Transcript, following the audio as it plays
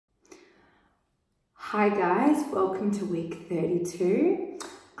Hi guys, welcome to week 32.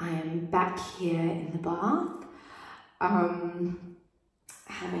 I am back here in the bath,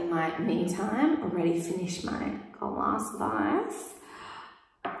 having my me time. Already finished my glass of ice.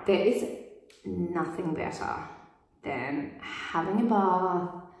 There is nothing better than having a bath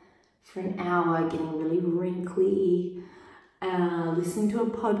for an hour, getting really wrinkly, listening to a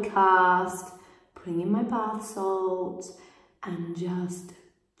podcast, putting in my bath salts, and just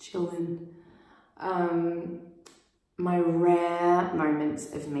chilling. My rare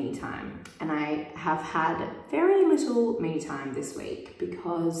moments of me time, and I have had very little me time this week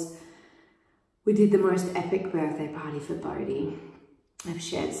because we did the most epic birthday party for Bodhi. I've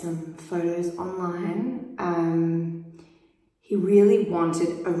shared some photos online. He really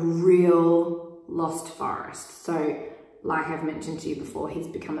wanted a real lost forest. So like I've mentioned to you before, he's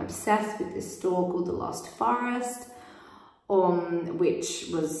become obsessed with this store called the Lost Forest, which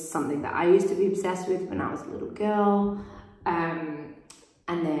was something that I used to be obsessed with when I was a little girl. And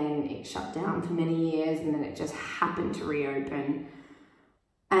then it shut down for many years, and then it just happened to reopen.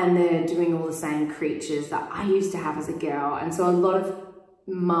 And they're doing all the same creatures that I used to have as a girl. And so a lot of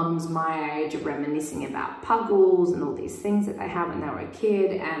mums my age are reminiscing about puggles and all these things that they had when they were a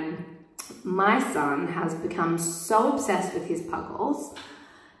kid. And my son has become so obsessed with his puggles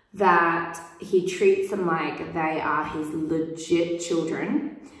that he treats them like they are his legit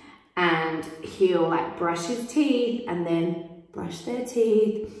children, and he'll like brush his teeth and then brush their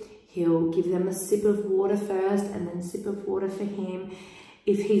teeth. He'll give them a sip of water first and then sip of water for him.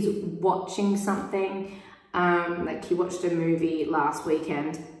 If he's watching something, like he watched a movie last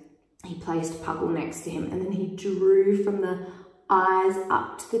weekend, he placed a puggle next to him and then he drew from the eyes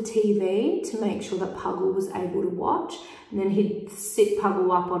up to the TV to make sure that Puggle was able to watch, and then he'd sit Puggle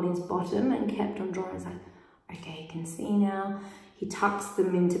up on his bottom and kept on drawing. It's like, okay, he can see now. He tucks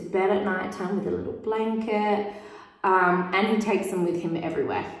them into bed at night time with a little blanket, and he takes them with him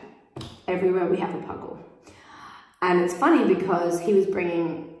everywhere we have a Puggle. And it's funny because he was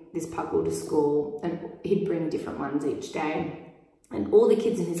bringing this Puggle to school, and he'd bring different ones each day, and all the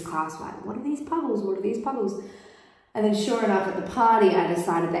kids in his class were like, what are these Puggles? What are these Puggles? And then sure enough, at the party, I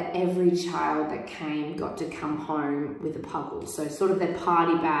decided that every child that came got to come home with a Puggle. So sort of their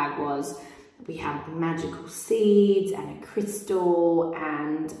party bag was, we had magical seeds and a crystal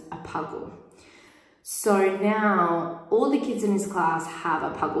and a Puggle. So now all the kids in his class have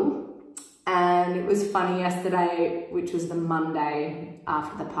a Puggle. And it was funny yesterday, which was the Monday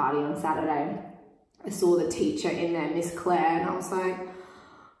after the party on Saturday, I saw the teacher in there, Miss Claire, and I was like,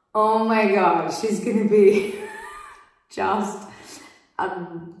 oh my God, she's gonna be just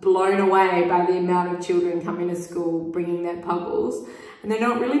blown away by the amount of children coming to school bringing their Puggles, and they're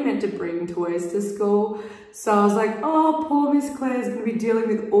not really meant to bring toys to school. So I was like, oh, poor Miss Claire's gonna be dealing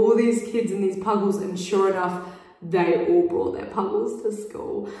with all these kids and these Puggles, and sure enough, they all brought their Puggles to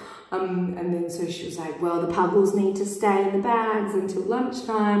school. And then so she was like, well, the Puggles need to stay in the bags until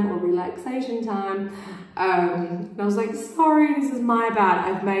lunchtime or relaxation time. And I was like, sorry, this is my bad.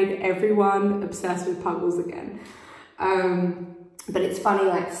 I've made everyone obsessed with Puggles again. But it's funny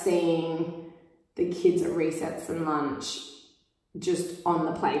like seeing the kids at recess and lunch just on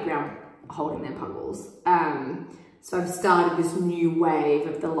the playground holding their Puggles. So I've started this new wave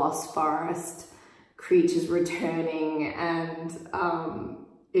of the Lost Forest creatures returning, and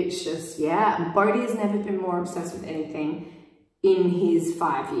it's just, yeah, Bodhi has never been more obsessed with anything in his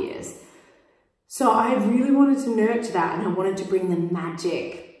 5 years. So I really wanted to nurture that, and I wanted to bring the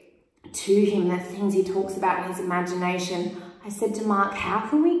magic to him, the things he talks about in his imagination. I said to Mark, how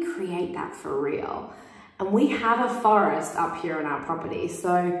can we create that for real? And we have a forest up here on our property,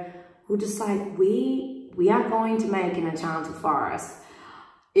 so we'll decide we are going to make an enchanted forest.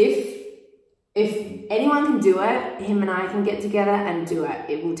 If anyone can do it, him and I can get together and do it.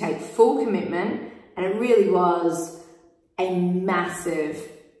 It will take full commitment, and it really was a massive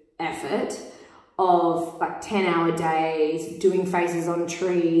effort of like 10-hour days, doing faces on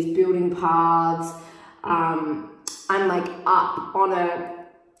trees, building paths. I'm like up on a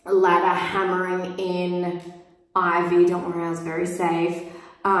ladder hammering in ivy. Don't worry, I was very safe.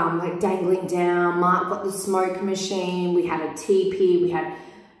 Like dangling down. Mark got the smoke machine. We had a teepee. We had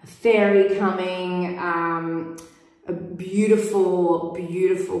a fairy coming. A beautiful,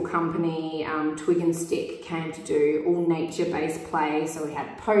 beautiful company, Twig and Stick, came to do all nature-based play. So we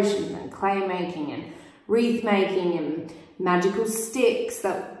had potions and clay making and wreath making and magical sticks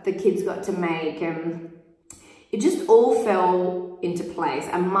that the kids got to make. And it just all fell into place.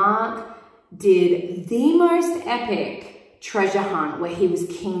 And Mark did the most epic treasure hunt where he was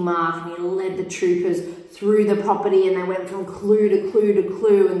King Mark and he led the troopers through the property, and they went from clue to clue to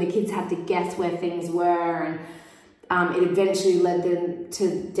clue, and the kids had to guess where things were, and it eventually led them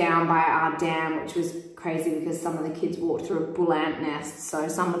to down by our dam, which was crazy because some of the kids walked through a bull ant nest. So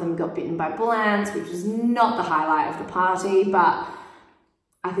some of them got bitten by bull ants, which was not the highlight of the party, but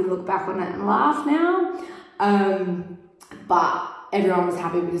I can look back on it and laugh now. But everyone was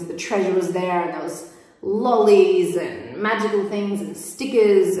happy because the treasure was there, and there was lollies and magical things and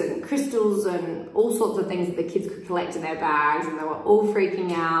stickers and crystals and all sorts of things that the kids could collect in their bags, and they were all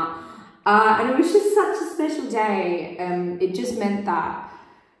freaking out. And it was just such a special day. It just meant that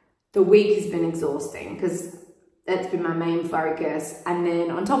the week has been exhausting because that's been my main focus. And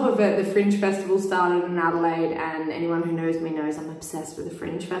then on top of it, the Fringe Festival started in Adelaide, and anyone who knows me knows I'm obsessed with the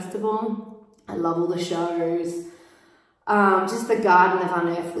Fringe Festival. I love all the shows. Just the Garden of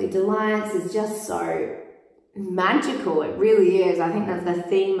Unearthly Delights is just so magical. It really is. I think that's the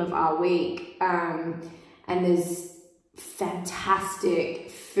theme of our week. And there's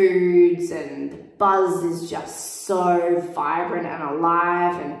fantastic foods, and the buzz is just so vibrant and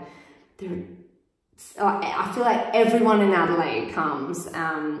alive, and I feel like everyone in Adelaide comes,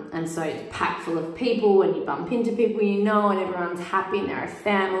 and so it's packed full of people, and you bump into people you know, and everyone's happy, and there are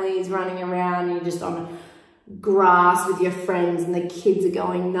families running around, and you're just on grass with your friends, and the kids are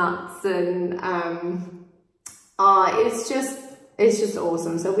going nuts, and it's just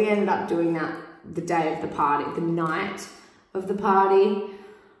awesome. So we ended up doing that the day of the party, the night of the party.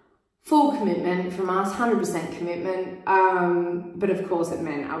 Full commitment from us, 100% commitment. But of course it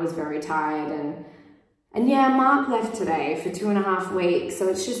meant I was very tired, and yeah, Mark left today for 2.5 weeks, so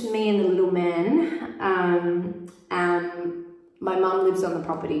it's just me and the little men. And my mum lives on the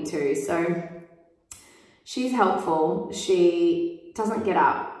property too, so she's helpful. She doesn't get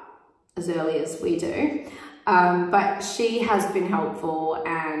up as early as we do, but she has been helpful,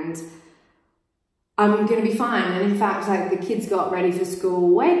 and I'm going to be fine. And in fact, like, the kids got ready for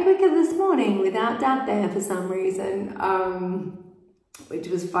school way quicker this morning without Dad there for some reason, which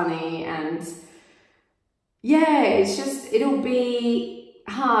was funny. And yeah, it's just, it'll be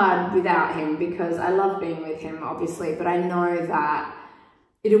hard without him because I love being with him, obviously, but I know that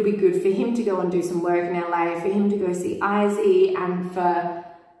it'll be good for him to go and do some work in LA, for him to go see Izzy, and for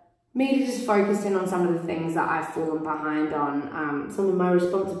me to just focus in on some of the things that I've fallen behind on, some of my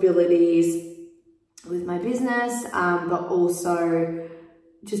responsibilities with my business, but also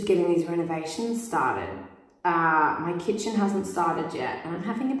just getting these renovations started. My kitchen hasn't started yet, and I'm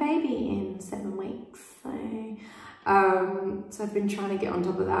having a baby in 7 weeks. So I've been trying to get on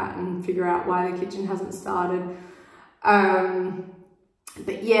top of that and figure out why the kitchen hasn't started.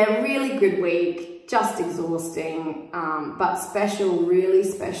 But yeah, really good week, just exhausting, but special, really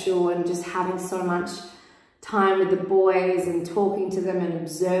special, and just having so much time with the boys and talking to them and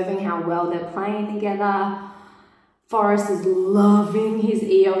observing how well they're playing together. Forrest is loving his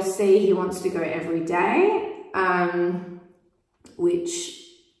ELC. He wants to go every day, which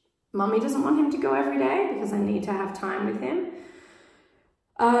Mummy doesn't want him to go every day because I need to have time with him.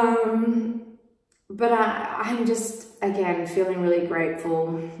 But I'm just, again, feeling really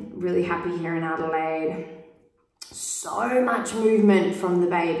grateful, really happy here in Adelaide. So much movement from the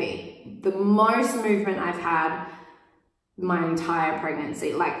baby. The most movement I've had my entire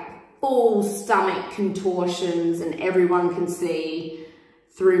pregnancy, like full stomach contortions, and everyone can see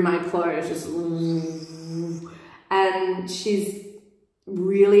through my clothes, just, and she's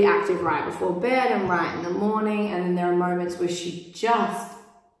really active right before bed and right in the morning, and then there are moments where she just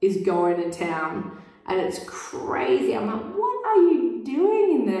is going to town, and it's crazy. I'm like, what are you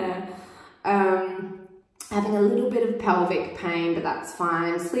doing in there? Having a little bit of pelvic pain, but that's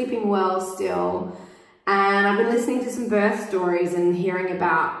fine. Sleeping well still. And I've been listening to some birth stories and hearing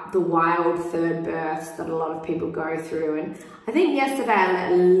about the wild third births that a lot of people go through. And I think yesterday I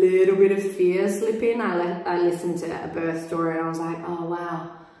let a little bit of fear slip in. I listened to a birth story and I was like, oh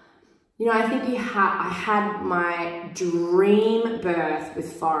wow. You know, I think I had my dream birth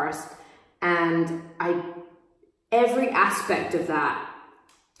with Forrest, and every aspect of that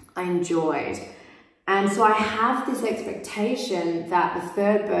I enjoyed. And so I have this expectation that the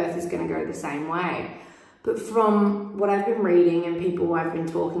third birth is going to go the same way. But from what I've been reading and people I've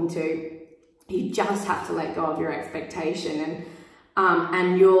been talking to, you just have to let go of your expectation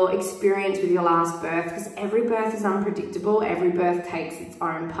and your experience with your last birth, because every birth is unpredictable. Every birth takes its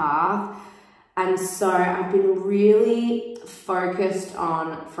own path. And so I've been really focused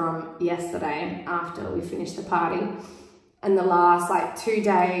on, from yesterday after we finished the party and the last like 2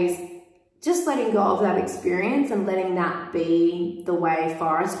 days, just letting go of that experience and letting that be the way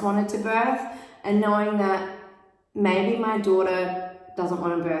Forrest wanted to birth, and knowing that maybe my daughter doesn't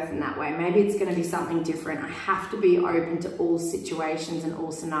want to birth in that way. Maybe it's going to be something different. I have to be open to all situations and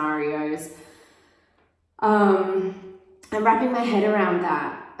all scenarios. And wrapping my head around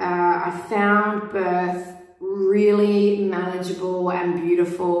that, I found birth really manageable and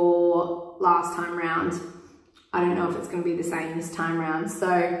beautiful last time round. I don't know if it's going to be the same this time round.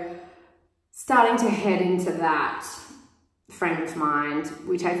 So starting to head into that frame of mind,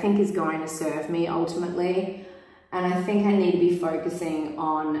 which I think is going to serve me ultimately. And I think I need to be focusing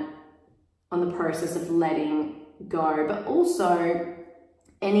on the process of letting go, but also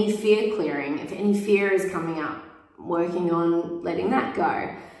any fear clearing. If any fear is coming up, working on letting that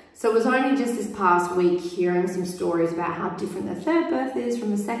go. So it was only just this past week hearing some stories about how different the third birth is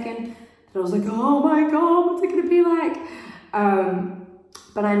from the second, that I was like, oh my God, what's it gonna be like?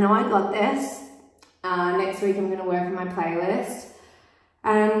 But I know I got this. Next week I'm gonna work on my playlist,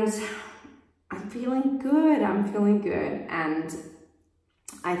 and I'm feeling good, and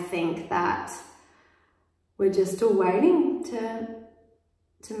I think that we're just still waiting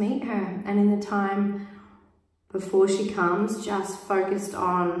to meet her, and in the time before she comes, just focused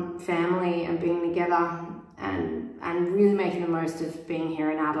on family and being together, and really making the most of being here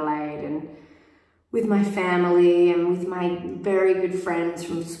in Adelaide and with my family and with my very good friends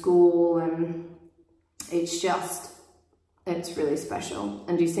from school, and it's really special.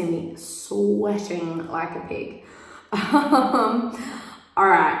 And you see me sweating like a pig. All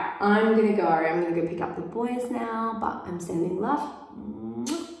right, I'm gonna go pick up the boys now, but I'm sending love.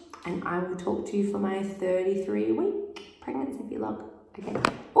 And I will talk to you for my 33-week pregnancy vlog. Okay.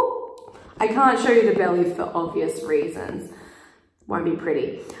 Oh, I can't show you the belly for obvious reasons. Won't be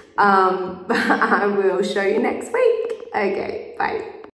pretty. But I will show you next week. Okay, bye.